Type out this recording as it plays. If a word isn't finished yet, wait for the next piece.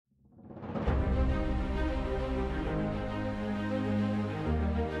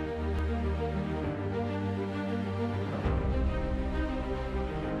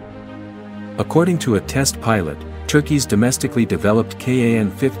According to a test pilot, Turkey's domestically developed Kaan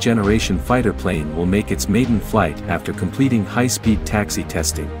 5th-generation fighter plane will make its maiden flight after completing high-speed taxi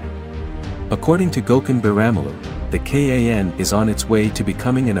testing. According to Gökhan Baramoğlu, the Kaan is on its way to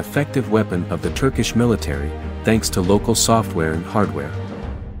becoming an effective weapon of the Turkish military, thanks to local software and hardware.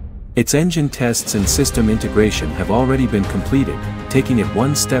 Its engine tests and system integration have already been completed, taking it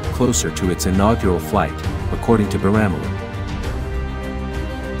one step closer to its inaugural flight, according to Baramoğlu.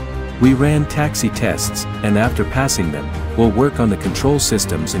 "We ran taxi tests, and after passing them, we'll work on the control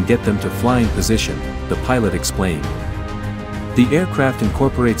systems and get them to flying position," the pilot explained. The aircraft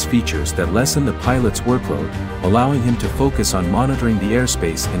incorporates features that lessen the pilot's workload, allowing him to focus on monitoring the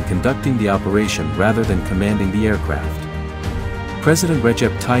airspace and conducting the operation rather than commanding the aircraft. President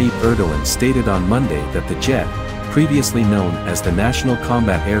Recep Tayyip Erdogan stated on Monday that the jet, previously known as the National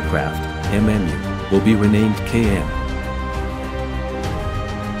Combat Aircraft, MMU, will be renamed Kaan.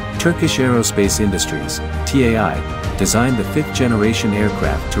 Turkish Aerospace Industries, TAI, designed the 5th-generation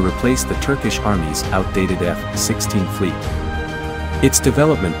aircraft to replace the Turkish Army's outdated F-16 fleet. Its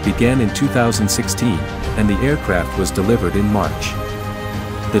development began in 2016, and the aircraft was delivered in March.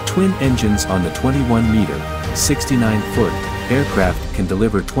 The twin engines on the 21-meter, 69-foot, aircraft can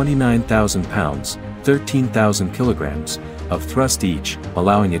deliver 29,000 pounds, 13,000 kilograms, of thrust each,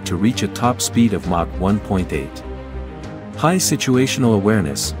 allowing it to reach a top speed of Mach 1.8. High situational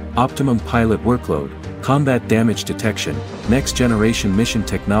awareness, optimum pilot workload, combat damage detection, next-generation mission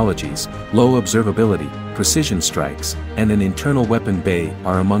technologies, low observability, precision strikes, and an internal weapon bay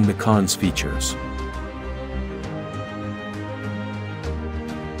are among the Kaan's features.